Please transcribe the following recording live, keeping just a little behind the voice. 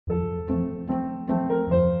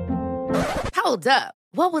Hold up.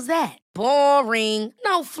 What was that? Boring.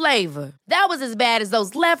 No flavor. That was as bad as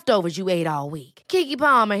those leftovers you ate all week. Keke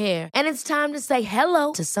Palmer here, and it's time to say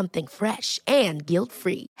hello to something fresh and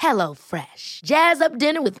guilt-free. Hello Fresh. Jazz up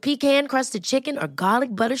dinner with pecan-crusted chicken or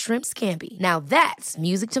garlic butter shrimp scampi. Now that's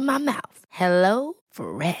music to my mouth. Hello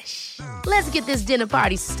Fresh. Let's get this dinner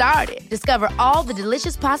party started. Discover all the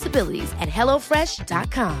delicious possibilities at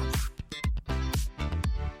hellofresh.com.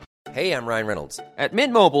 Hey, I'm Ryan Reynolds. At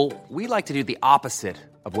Mint Mobile, we like to do the opposite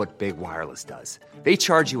of what Big Wireless does. They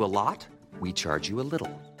charge you a lot, we charge you a little.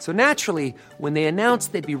 So naturally, when they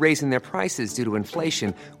announced they'd be raising their prices due to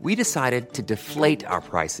inflation, we decided to deflate our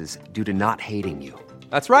prices due to not hating you.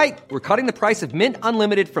 That's right. We're cutting the price of Mint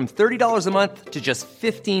Unlimited from $30 a month to just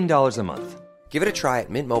 $15 a month. Give it a try at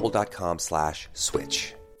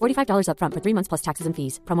mintmobile.com/switch. $45 up front for 3 months plus taxes and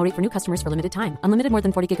fees. Promo rate for new customers for limited time. Unlimited more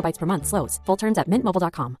than 40 gigabytes per month. Slows full terms at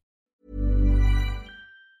mintmobile.com.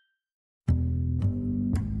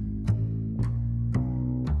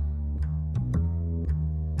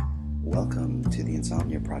 Welcome to the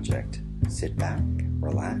Insomnia Project. Sit back,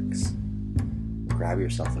 relax, grab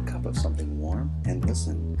yourself a cup of something warm, and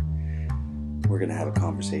listen. We're going to have a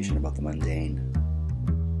conversation about the mundane.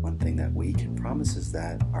 One thing that we can promise is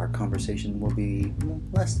that our conversation will be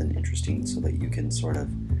less than interesting so that you can sort of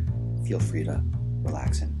feel free to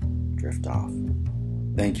relax and drift off.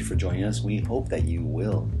 Thank you for joining us. We hope that you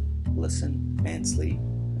will listen and sleep,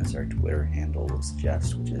 as our Twitter handle will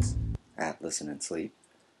suggest, which is @ListenAndSleep.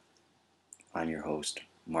 I'm your host,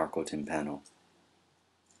 Marco Timpano.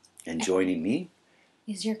 And joining me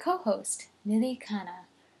is your co-host, Nidhi Khanna.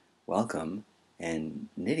 Welcome. And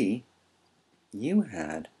Nidhi, you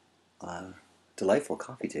had a delightful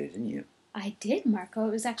coffee today, didn't you? I did, Marco.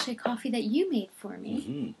 It was actually a coffee that you made for me.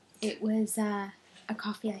 Mm-hmm. It was a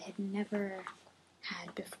coffee I had never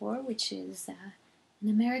had before, which is an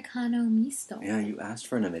Americano misto. Yeah, you asked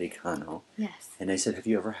for an Americano. Yes. And I said, have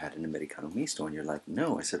you ever had an Americano misto? And you're like,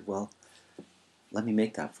 no. I said, well, let me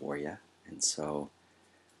make that for you. And so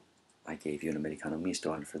I gave you an Americano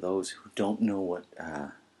misto. And for those who don't know what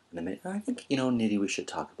I think, Nidhi, we should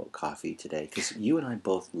talk about coffee today. Because you and I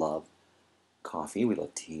both love coffee. We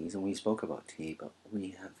love teas. And we spoke about tea. But we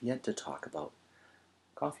have yet to talk about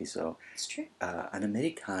coffee. So it's true. An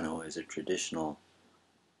Americano is a traditional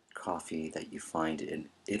coffee that you find in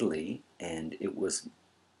Italy. And it was,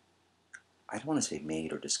 I don't want to say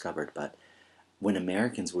made or discovered, but when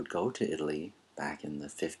Americans would go to Italy back in the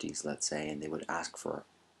 50s, let's say, and they would ask for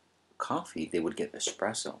coffee, they would get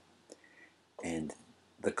espresso. And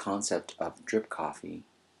the concept of drip coffee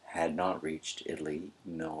had not reached Italy,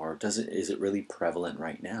 nor is it really prevalent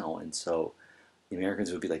right now. And so the Americans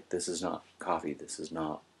would be like, this is not coffee, this is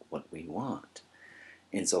not what we want.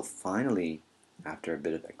 And so finally, after a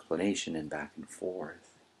bit of explanation and back and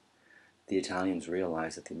forth, the Italians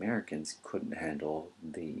realized that the Americans couldn't handle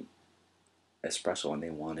the espresso and they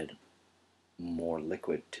wanted more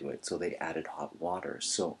liquid to it, so they added hot water.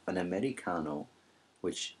 So an Americano,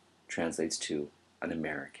 which translates to an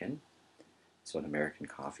American, so an American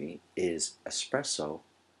coffee, is espresso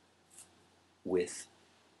with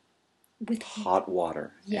hot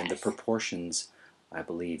water. Yes. And the proportions, I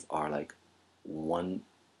believe, are like one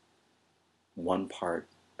part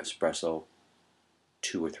espresso,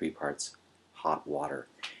 2 or 3 parts hot water.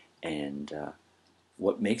 And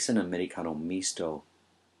what makes an Americano misto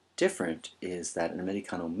different is that an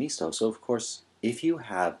Americano misto, so of course, if you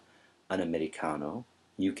have an Americano,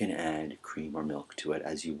 you can add cream or milk to it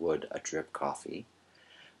as you would a drip coffee.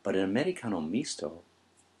 But an Americano misto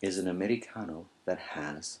is an Americano that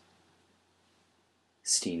has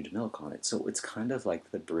steamed milk on it. So it's kind of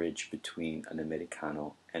like the bridge between an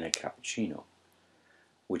Americano and a cappuccino.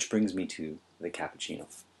 Which brings me to the cappuccino.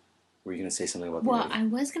 Were you going to say something about Well, I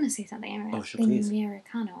was going to say something about the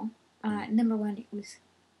Americano. Number one, it was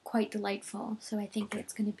quite delightful, so I think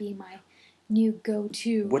it's going to be my new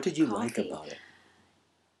go-to. What did you coffee. like about it?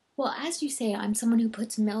 Well, as you say, I'm someone who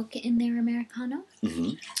puts milk in their Americano.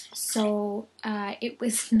 Mm-hmm. So it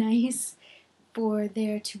was nice for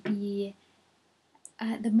there to be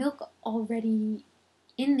the milk already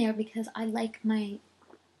in there because I like my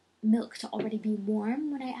milk to already be warm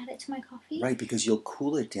when I add it to my coffee. Right, because you'll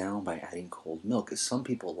cool it down by adding cold milk. Some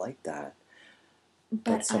people like that.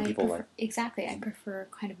 But some people prefer, exactly, I prefer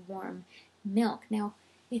kind of warm milk. Now,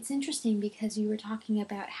 it's interesting because you were talking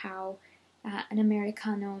about how an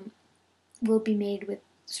Americano will be made with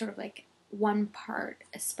sort of like 1 part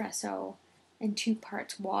espresso and 2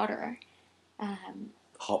 parts water.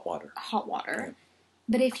 Hot water. Hot water. Right.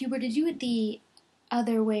 But if you were to do it the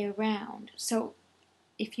other way around, so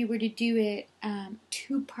if you were to do it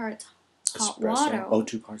 2 parts hot Espresso. water. Oh,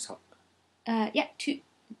 2 parts hot. Yeah, two.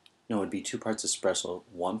 No, it'd be 2 parts espresso,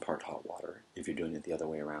 1 part hot water if you're doing it the other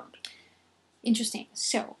way around. Interesting.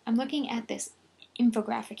 So I'm looking at this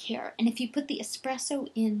infographic here, and if you put the espresso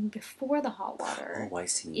in before the hot water, Oh, I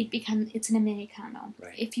see. it's an Americano.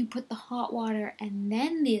 Right. If you put the hot water and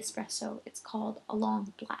then the espresso, it's called a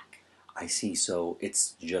long black. I see. So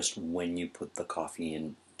it's just when you put the coffee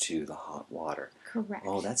into the hot water. Correct.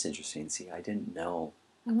 Oh, that's interesting. See, I didn't know.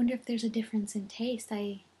 I wonder if there's a difference in taste.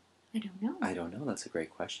 I don't know. I don't know. That's a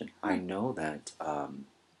great question. I know that,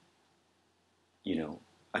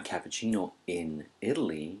 a cappuccino in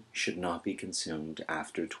Italy should not be consumed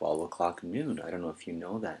after 12 o'clock noon. I don't know if you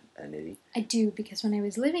know that, Nidhi. I do, because when I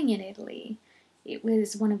was living in Italy, it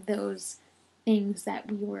was one of those things that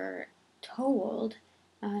we were told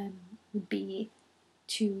would be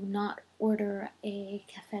to not order a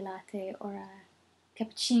cafe latte or a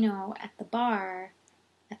cappuccino at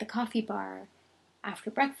the coffee bar,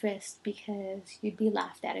 after breakfast, because you'd be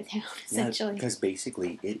laughed out of town, essentially. Yeah, because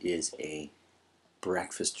basically it is a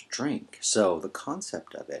breakfast drink. So the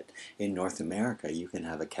concept of it, in North America, you can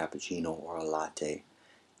have a cappuccino or a latte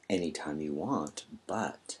anytime you want,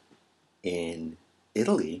 but in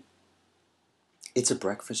Italy, it's a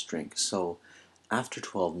breakfast drink. So after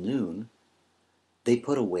 12 noon, they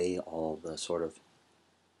put away all the sort of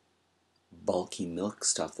bulky milk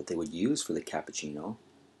stuff that they would use for the cappuccino.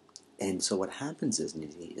 And so what happens is,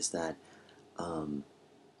 Nidhi, is that in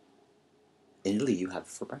Italy you have it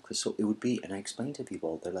for breakfast. So it would be, and I explained to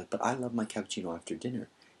people, they're like, but I love my cappuccino after dinner.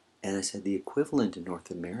 And I said the equivalent in North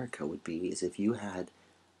America would be is if you had,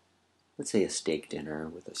 let's say, a steak dinner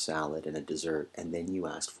with a salad and a dessert, and then you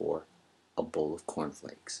asked for a bowl of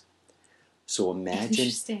cornflakes. So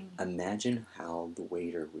imagine how the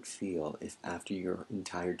waiter would feel if after your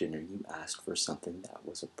entire dinner you asked for something that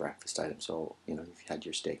was a breakfast item. So, if you had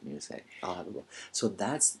your steak and you say, I'll have a bowl. So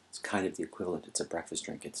that's kind of the equivalent. It's a breakfast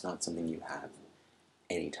drink. It's not something you have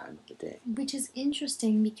any time of the day. Which is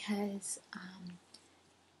interesting because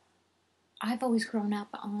I've always grown up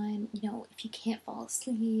on, if you can't fall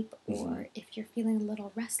asleep or if you're feeling a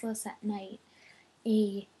little restless at night,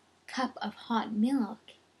 a cup of hot milk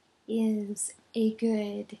is a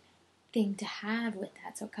good thing to have with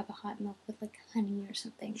that. So a cup of hot milk with like honey or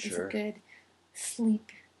something is a good sleep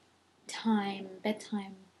time,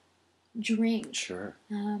 bedtime drink. Sure.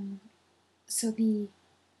 So the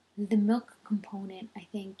milk component, I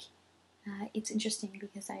think, it's interesting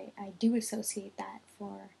because I do associate that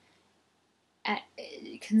for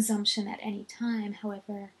consumption at any time.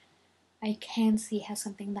 However, I can see how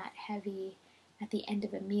something that heavy at the end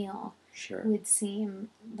of a meal would seem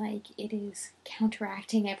like it is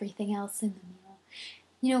counteracting everything else in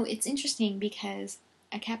the meal. It's interesting because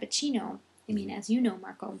a cappuccino, as you know,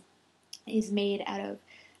 Marco, is made out of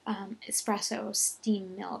espresso,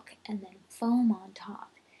 steamed milk, and then foam on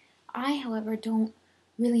top. I, however, don't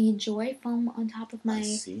really enjoy foam on top of my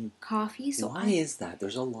coffee. So why is that?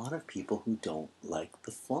 There's a lot of people who don't like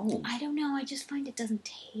the foam. I don't know. I just find it doesn't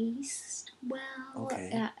taste well.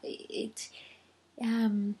 Okay.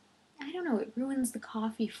 I don't know. It ruins the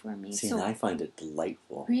coffee for me. See, and I find it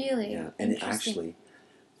delightful. Really? Yeah, and it actually,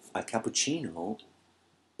 a cappuccino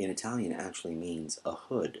in Italian actually means a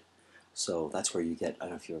hood. So that's where you get, I don't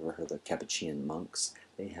know if you've ever heard of the Capuchin monks.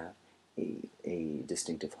 They have a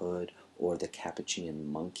distinctive hood, or the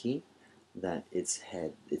Capuchin monkey, that its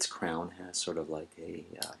crown has sort of like a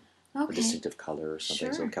distinctive color or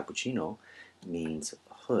something. Sure. So cappuccino means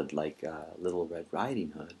hood, like Little Red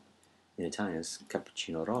Riding Hood. In Italian, it's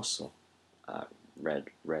cappuccino rosso,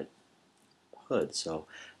 red hood. So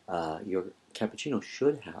your cappuccino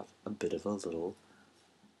should have a bit of a little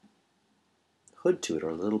hood to it, or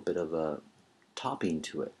a little bit of a topping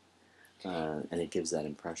to it, and it gives that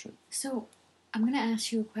impression. So I'm going to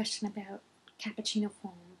ask you a question about cappuccino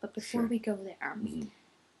foam, but before we go there,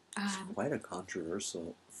 it's quite a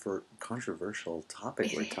controversial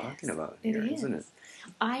topic we're talking about here, isn't it?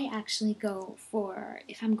 I actually go for,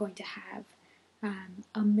 if I'm going to have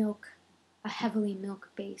a heavily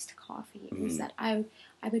milk-based coffee, is that I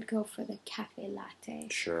would go for the cafe latte,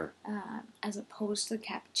 as opposed to the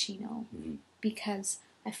cappuccino, because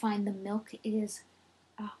I find the milk is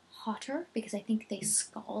hotter, because I think they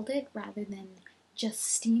scald it rather than just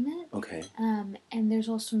steam it. Okay. And there's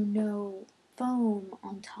also no foam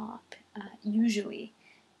on top, usually.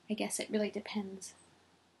 I guess it really depends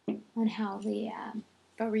on how the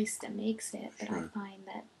barista makes it, but I find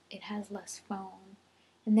that it has less foam.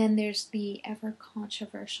 And then there's the ever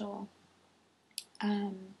controversial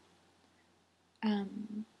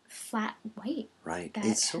flat white. Right.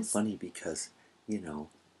 It's so funny because,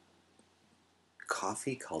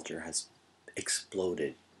 coffee culture has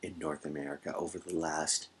exploded in North America over the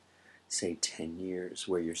last, say, 10 years,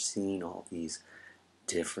 where you're seeing all these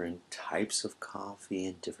different types of coffee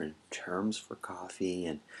and different terms for coffee.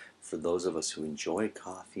 And for those of us who enjoy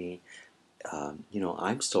coffee,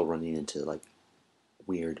 I'm still running into like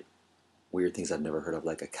weird things I've never heard of,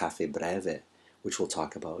 like a cafe breve, which we'll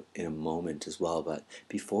talk about in a moment as well. But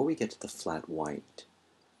before we get to the flat white,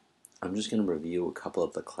 I'm just going to review a couple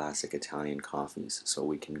of the classic Italian coffees so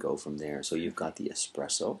we can go from there. So you've got the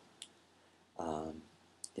espresso.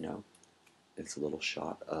 It's a little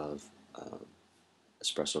shot of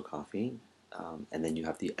espresso coffee. And then you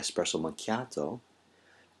have the espresso macchiato.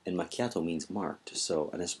 And macchiato means marked. So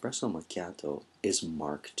an espresso macchiato is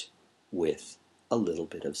marked with a little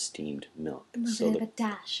bit of steamed milk. A little bit of a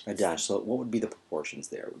dash. A dash. So what would be the proportions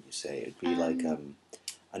there, would you say? It'd be like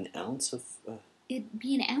an ounce of... it'd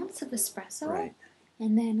be an ounce of espresso. Right.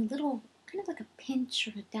 And then a little, kind of like a pinch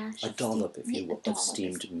or a dash. A dollop, if you will, of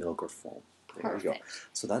steamed milk or foam. There you go.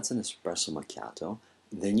 So that's an espresso macchiato.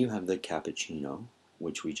 Then you have the cappuccino,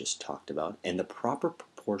 which we just talked about. And the proper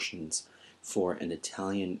proportions for an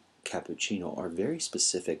Italian cappuccino are very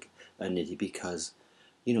specific, Nidhi, because,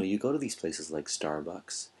 you go to these places like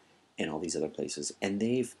Starbucks and all these other places, and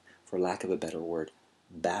they've, for lack of a better word,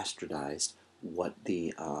 bastardized what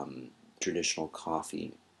the traditional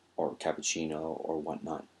coffee or cappuccino or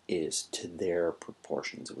whatnot is to their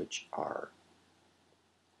proportions, which are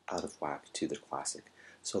out of whack to the classic.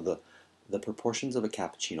 So the proportions of a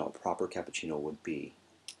cappuccino, a proper cappuccino, would be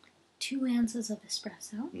 2 ounces of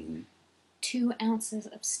espresso, mm-hmm. 2 ounces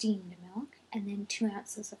of steamed milk, and then 2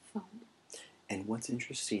 ounces of foam. And what's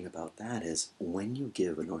interesting about that is when you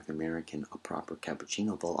give a North American a proper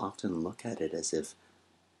cappuccino, they'll often look at it as if,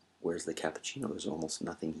 where's the cappuccino? There's almost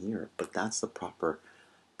nothing here. But that's the proper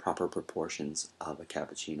proportions of a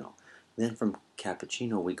cappuccino. Then from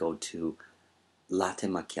cappuccino we go to latte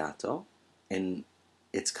macchiato, and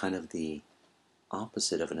it's kind of the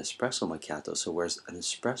opposite of an espresso macchiato. So whereas an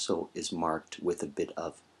espresso is marked with a bit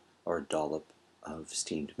of, or a dollop of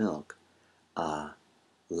steamed milk,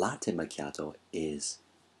 latte macchiato is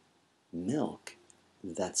milk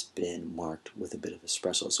that's been marked with a bit of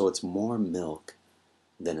espresso. So it's more milk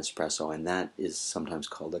than espresso, and that is sometimes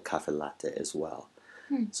called a caffè latte as well.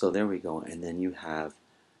 So there we go. And then you have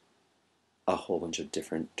a whole bunch of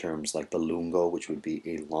different terms like the lungo, which would be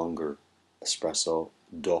a longer espresso,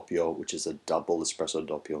 doppio, which is a double espresso.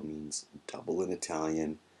 Doppio means double in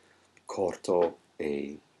Italian. Corto,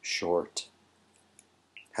 a short.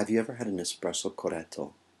 Have you ever had an espresso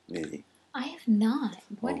corretto, maybe? I have not.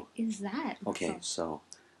 What is that? Okay, so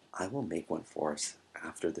I will make one for us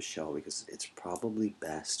after the show because it's probably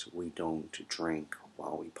best we don't drink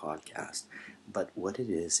while we podcast. But what it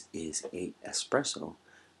is a espresso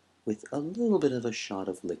with a little bit of a shot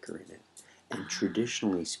of liquor in it. And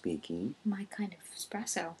traditionally speaking... my kind of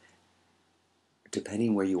espresso.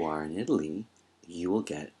 Depending where you are in Italy, you will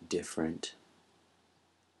get different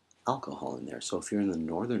alcohol in there. So if you're in the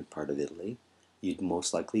northern part of Italy, you'd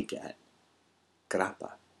most likely get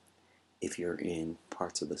grappa. If you're in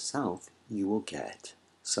parts of the south, you will get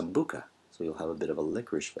sambuca. So you'll have a bit of a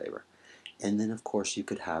licorice flavor. And then, of course, you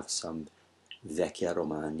could have some Vecchia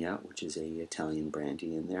Romagna, which is a Italian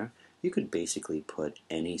brandy in there. You could basically put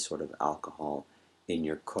any sort of alcohol in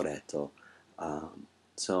your corretto.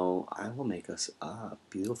 So I will make us a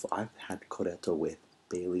beautiful... I've had corretto with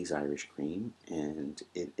Bailey's Irish Cream, and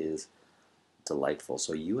it is delightful.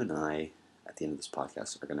 So you and I, at the end of this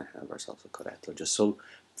podcast, are going to have ourselves a corretto, just so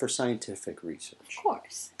for scientific research. Of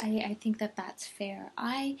course. I think that's fair.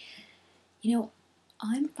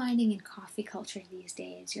 I'm finding in coffee culture these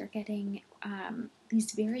days, you're getting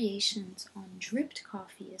these variations on dripped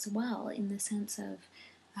coffee as well, in the sense of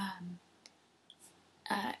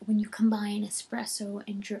when you combine espresso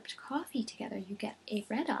and dripped coffee together, you get a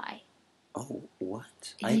red eye. Oh,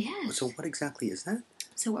 what? Yes. So what exactly is that?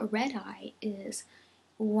 So a red eye is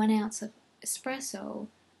 1 ounce of espresso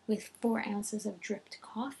with 4 ounces of dripped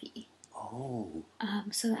coffie. Oh.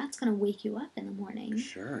 So that's going to wake you up in the morning.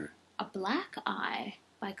 Sure. A black eye,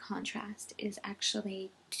 by contrast, is actually,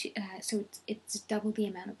 so it's double the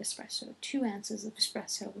amount of espresso. 2 ounces of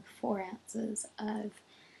espresso with 4 ounces of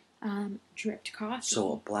dripped coffee.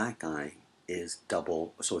 So a black eye is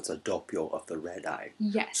double, so it's a doppio of the red eye.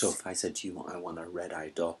 Yes. So if I said to you, I want a red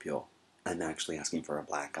eye doppio, I'm actually asking for a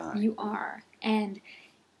black eye. You are. And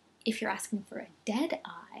if you're asking for a dead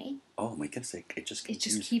eye... oh my goodness, it just continues. It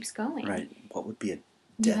just keeps going. Right. What would be a You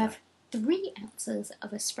dead have eye? 3 ounces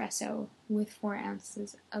of espresso with 4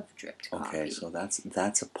 ounces of dripped coffee. Okay, so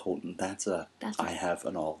that's a potent, I have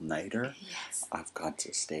an all-nighter. Yes. I've got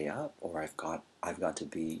to stay up, or I've got to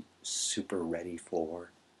be super ready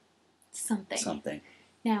for something. Something.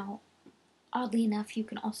 Now, oddly enough, you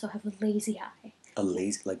can also have a lazy eye. A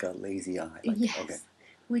lazy eye. Yes. Okay.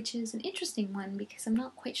 Which is an interesting one because I'm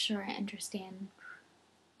not quite sure I understand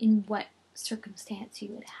in what circumstance you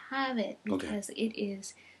would have it, because it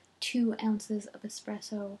is 2 ounces of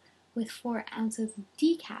espresso with 4 ounces of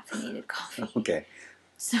decaffeinated coffee. Okay.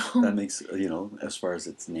 So that makes, as far as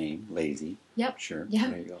its name, lazy. Yep. Sure. Yep.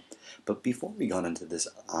 There you go. But before we got into this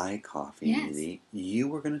iCoffee, yes. you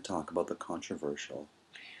were going to talk about the controversial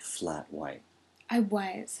flat white. I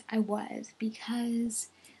was, because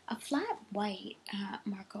a flat white,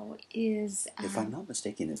 Marco, is... if I'm not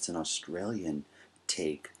mistaken, it's an Australian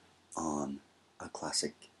take on a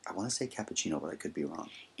classic, I want to say cappuccino, but I could be wrong.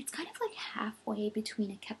 It's kind of like halfway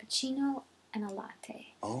between a cappuccino and a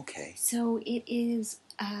latte. Okay. So it is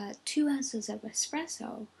 2 ounces of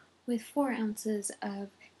espresso with 4 ounces of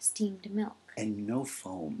steamed milk. And no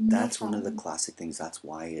foam. No That's foam. one of the classic things. That's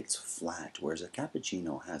why it's flat. Whereas a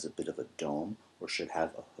cappuccino has a bit of a dome, or should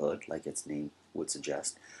have a hood, like its name would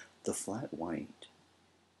suggest. The flat white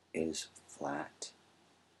is flat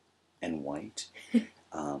and white.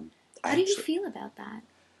 How do you feel about that?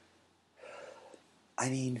 I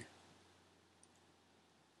mean,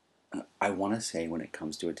 I want to say when it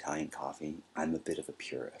comes to Italian coffee, I'm a bit of a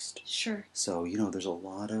purist. Sure. So, there's a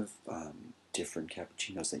lot of different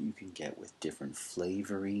cappuccinos that you can get with different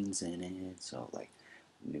flavorings in it. So, like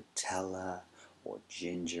Nutella or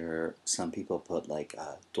ginger. Some people put like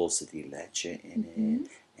dulce di leche in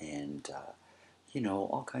it. And,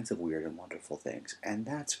 all kinds of weird and wonderful things. And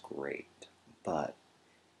that's great. But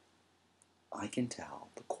I can tell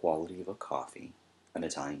the quality of a coffee, an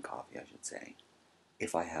Italian coffee, I should say,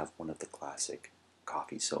 if I have one of the classic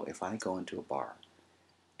coffees. So if I go into a bar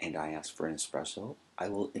and I ask for an espresso, I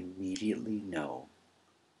will immediately know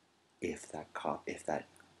if that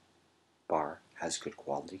bar has good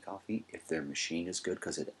quality coffee, if their machine is good,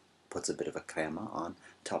 because it puts a bit of a crema on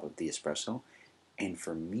top of the espresso. And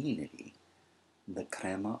for me, Nidhi, the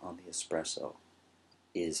crema on the espresso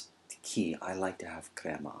is key. I like to have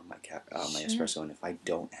crema on my espresso, and if I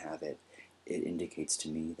don't have it, it indicates to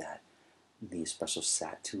me that the espresso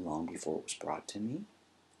sat too long before it was brought to me,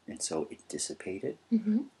 and so it dissipated,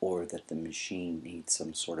 or that the machine needs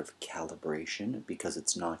some sort of calibration because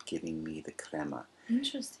it's not giving me the crema.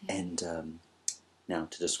 Interesting. And now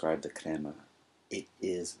to describe the crema, it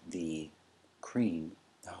is the cream.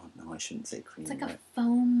 Oh no, I shouldn't say cream. It's like a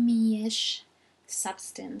foamy-ish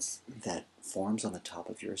substance that forms on the top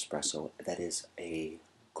of your espresso that is a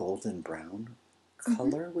golden brown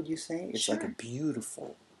color, would you say? It's like a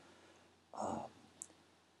beautiful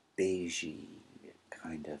beigey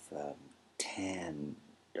kind of tan,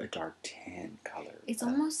 a dark tan color. It's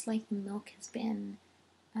almost like the milk has been,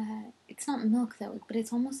 it's not milk though, but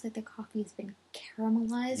it's almost like the coffee has been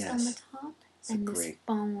caramelized on the top, and this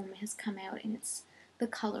foam has come out, and it's the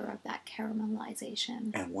color of that caramelization.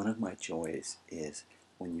 And one of my joys is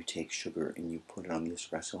when you take sugar and you put it on the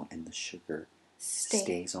espresso and the sugar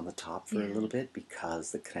stays on the top for a little bit,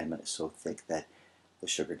 because the crema is so thick that the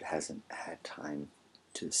sugar hasn't had time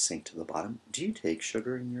to sink to the bottom. Do you take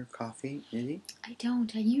sugar in your coffee, Nidhi? I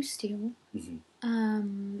don't. I used to.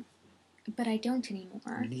 But I don't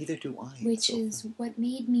anymore. Neither do I. Which is what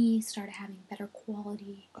made me start having better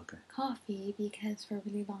quality okay. coffee, because for a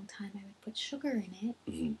really long time I would put sugar in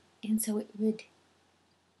it, and so it would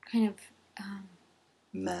kind of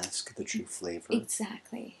mask the true flavor.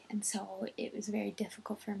 Exactly. And so it was very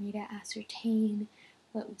difficult for me to ascertain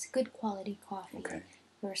what was good quality coffee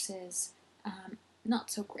versus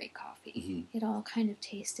not so great coffee. It all kind of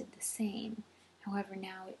tasted the same. However,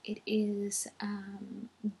 now it is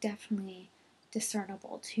definitely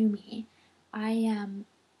discernible to me.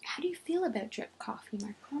 How do you feel about drip coffee,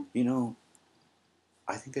 Marco?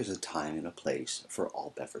 I think there's a time and a place for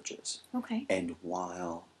all beverages. Okay. And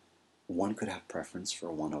while one could have preference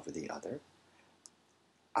for one over the other,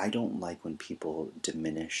 I don't like when people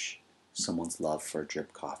diminish someone's love for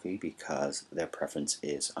drip coffee because their preference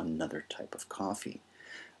is another type of coffee.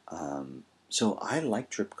 So I like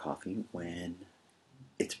drip coffee when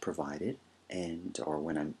it's provided, or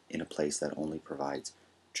when I'm in a place that only provides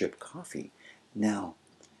drip coffee. Now,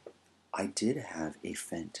 I did have a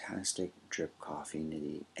fantastic drip coffee,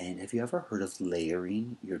 Nidhi. And have you ever heard of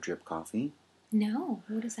layering your drip coffee? No.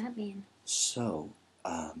 What does that mean? So,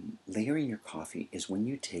 layering your coffee is when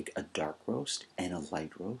you take a dark roast and a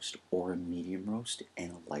light roast, or a medium roast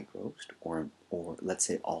and a light roast, or let's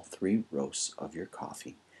say all three roasts of your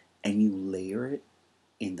coffee, and you layer it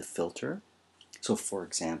in the filter. So, for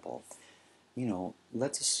example,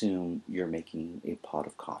 let's assume you're making a pot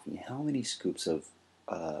of coffee. How many scoops of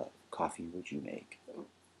coffee would you make?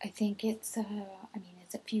 I think it's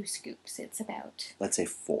it's a few scoops. It's about Let's say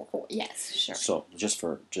 4. 4. Yes, sure. So just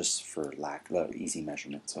for lack of easy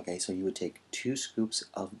measurements, okay. So you would take 2 scoops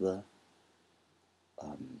of the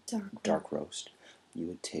dark roast. You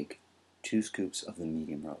would take 2 scoops of the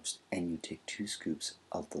medium roast, and you take 2 scoops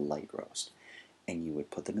of the light roast, and you would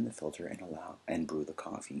put them in the filter and brew the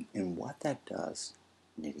coffee. And what that does,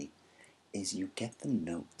 Nidhi, is you get the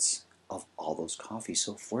notes of all those coffees.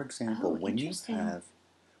 So, for example, when you have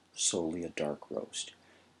solely a dark roast,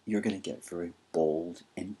 you're going to get very bold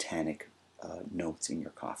and tannic notes in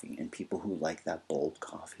your coffee. And people who like that bold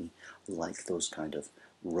coffee like those kind of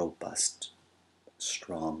robust,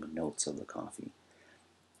 strong notes of the coffee.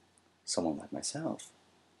 Someone like myself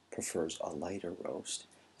prefers a lighter roast,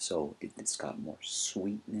 so it's got more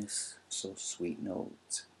sweetness, so sweet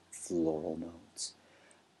notes, floral notes.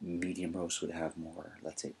 Medium roast would have more,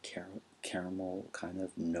 let's say, caramel kind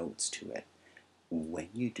of notes to it. When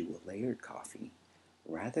you do a layered coffee,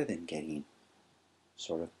 rather than getting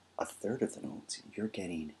sort of a third of the notes, you're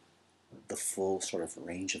getting the full sort of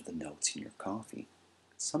range of the notes in your coffee.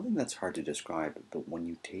 It's something that's hard to describe, but when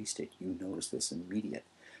you taste it, you notice this immediate.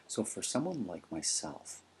 So for someone like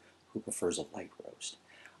myself, who prefers a light roast,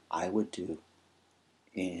 I would do,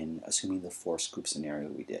 in assuming the 4 scoop scenario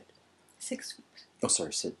we did. 6 scoops. Oh,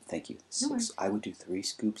 sorry, Sid, thank you. 6. I would do 3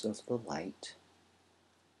 scoops of the light,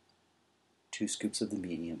 2 scoops of the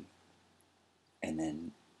medium, and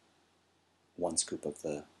then 1 scoop of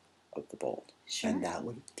the bold. Sure. And that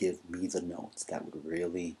would give me the notes that would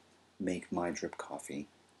really make my drip coffee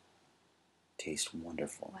taste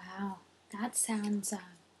wonderful. Wow, that sounds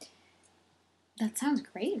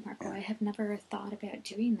great, Marco. Yeah. I have never thought about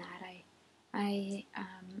doing that.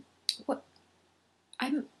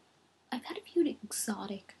 I've had a few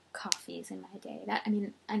exotic coffees in my day.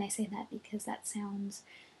 And I say that because that sounds,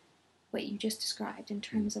 what you just described in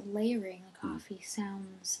terms of layering the coffee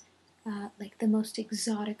sounds like the most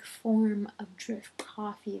exotic form of drip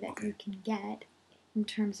coffee that you can get in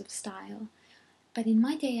terms of style. But in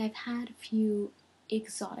my day, I've had a few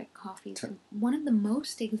exotic coffees. One of the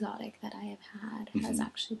most exotic that I have had has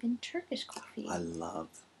actually been Turkish coffee. I love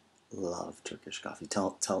Turkish coffee.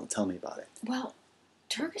 Tell me about it. Well,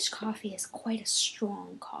 Turkish coffee is quite a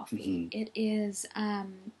strong coffee. It is,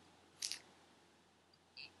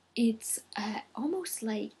 it's almost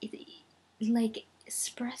like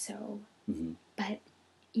espresso, but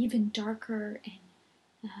even darker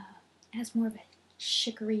and has more of a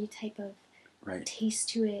chicory type of taste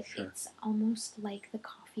to it. Sure. It's almost like the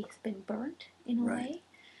coffee has been burnt in a way.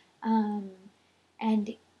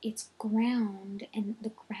 And it's ground, and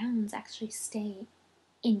the grounds actually stay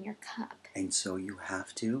in your cup. And so you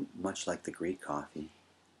have to, much like the Greek coffee,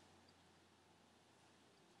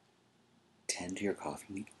 tend to your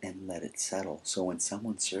coffee and let it settle. So when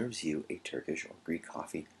someone serves you a Turkish or Greek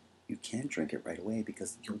coffee, you can't drink it right away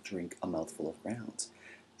because you'll drink a mouthful of grounds.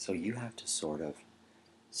 So you have to sort of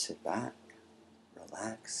sit back,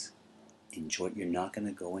 relax, enjoy. You're not going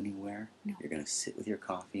to go anywhere. No. You're going to sit with your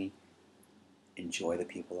coffee, enjoy the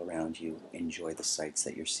people around you, enjoy the sights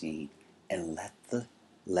that you're seeing, and let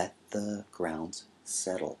the grounds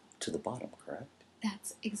settle to the bottom, correct?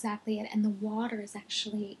 That's exactly it. And the water is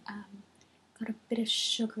actually got a bit of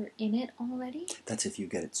sugar in it already. That's if you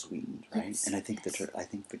get it sweetened, right? Yes, and I think yes. I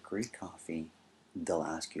think the Greek coffee, they'll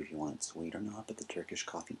ask you if you want it sweet or not, but the Turkish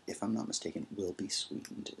coffee, if I'm not mistaken, will be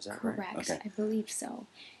sweetened. Is that Correct. right? Okay. I believe so.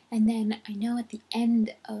 And then I know at the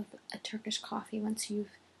end of a Turkish coffee, once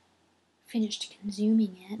you've finished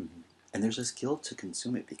consuming it, And there's a skill to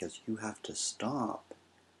consume it because you have to stop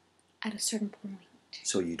at a certain point.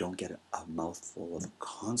 so you don't get a mouthful of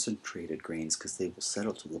concentrated grains because they will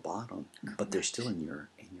settle to the bottom, but they're still in your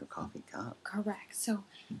coffee cup. Correct. So,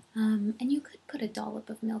 and you could put a dollop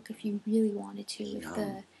of milk if you really wanted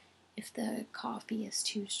to, if the coffee is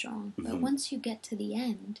too strong. But once you get to the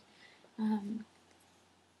end,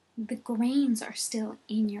 the grains are still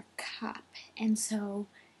in your cup, and so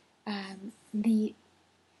the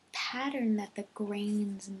pattern that the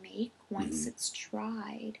grains make once it's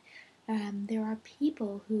dried, there are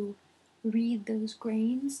people who read those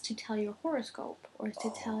grains to tell your horoscope or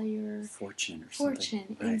to tell your fortune or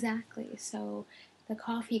something. Right. Exactly. So the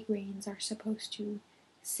coffee grains are supposed to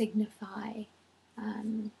signify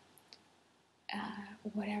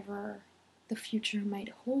whatever the future might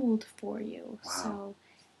hold for you. Wow. So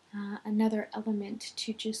another element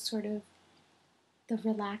to just sort of the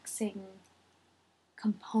relaxing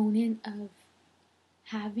component of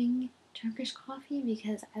having Turkish coffee,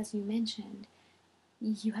 because as you mentioned,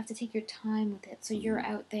 you have to take your time with it. So you're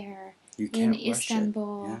out there in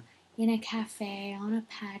Istanbul, in a cafe, on a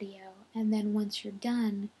patio, and then once you're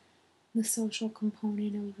done, the social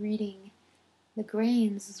component of reading the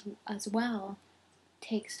grains as well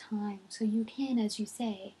takes time. So you can, as you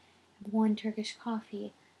say, have one Turkish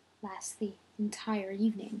coffee last the entire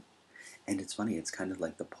evening. And it's funny, it's kind of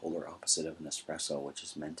like the polar opposite of an espresso, which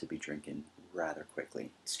is meant to be drinking rather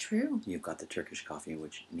quickly. It's true. You've got the Turkish coffee,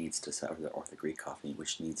 which needs to settle, or the Greek coffee,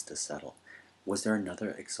 which needs to settle. Was there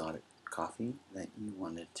another exotic coffee that you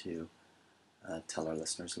wanted to tell our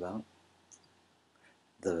listeners about?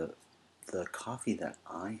 The coffee that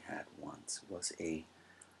I had once was I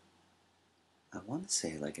want to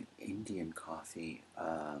say like an Indian coffee.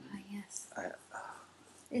 Yes.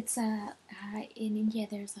 It's in India.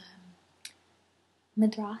 There's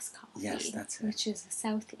Madras coffee. Yes, that's it. Which is a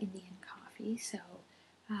South Indian coffee. So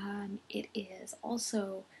it is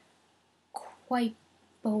also quite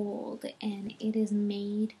bold, and it is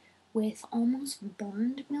made with almost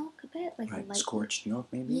burned milk a bit, like right. a light Scorched milk,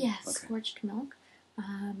 maybe. Yes, okay. Scorched milk.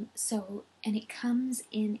 And it comes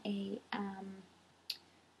in a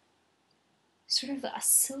sort of a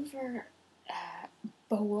silver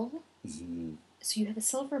bowl. Mm-hmm. So you have a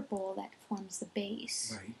silver bowl that forms the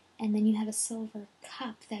base, right. And then you have a silver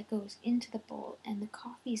cup that goes into the bowl, and the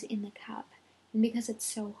coffee's in the cup. And because it's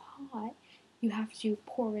so hot, you have to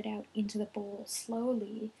pour it out into the bowl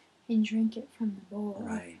slowly and drink it from the bowl.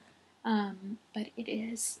 Right. But it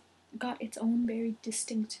has got its own very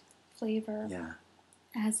distinct flavor. Yeah.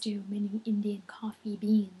 As do many Indian coffee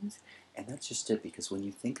beans. And that's just it, because when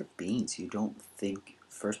you think of beans, you don't think,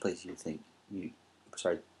 first place you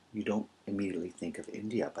don't immediately think of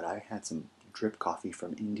India, but I had some drip coffee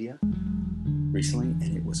from India recently,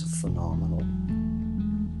 and it was phenomenal.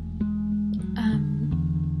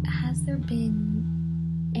 Has there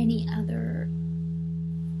been any other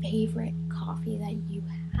favorite coffee that you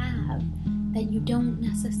have that you don't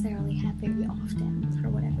necessarily have very often for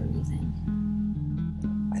whatever reason?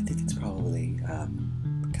 I think it's probably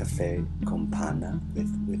cafe con panna with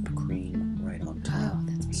whipped cream right on top. Oh,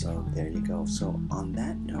 that's beautiful. So there you go. So on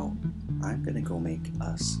that note, I'm going to go make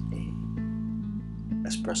us a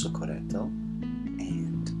espresso corretto,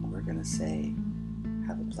 and we're going to say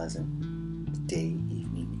have a pleasant day,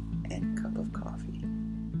 evening, and cup of coffee.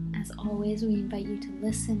 As always, we invite you to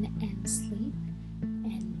listen and sleep,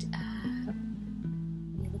 and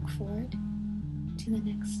we look forward to the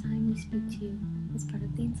next time we speak to you as part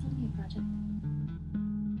of the Insomnia Project.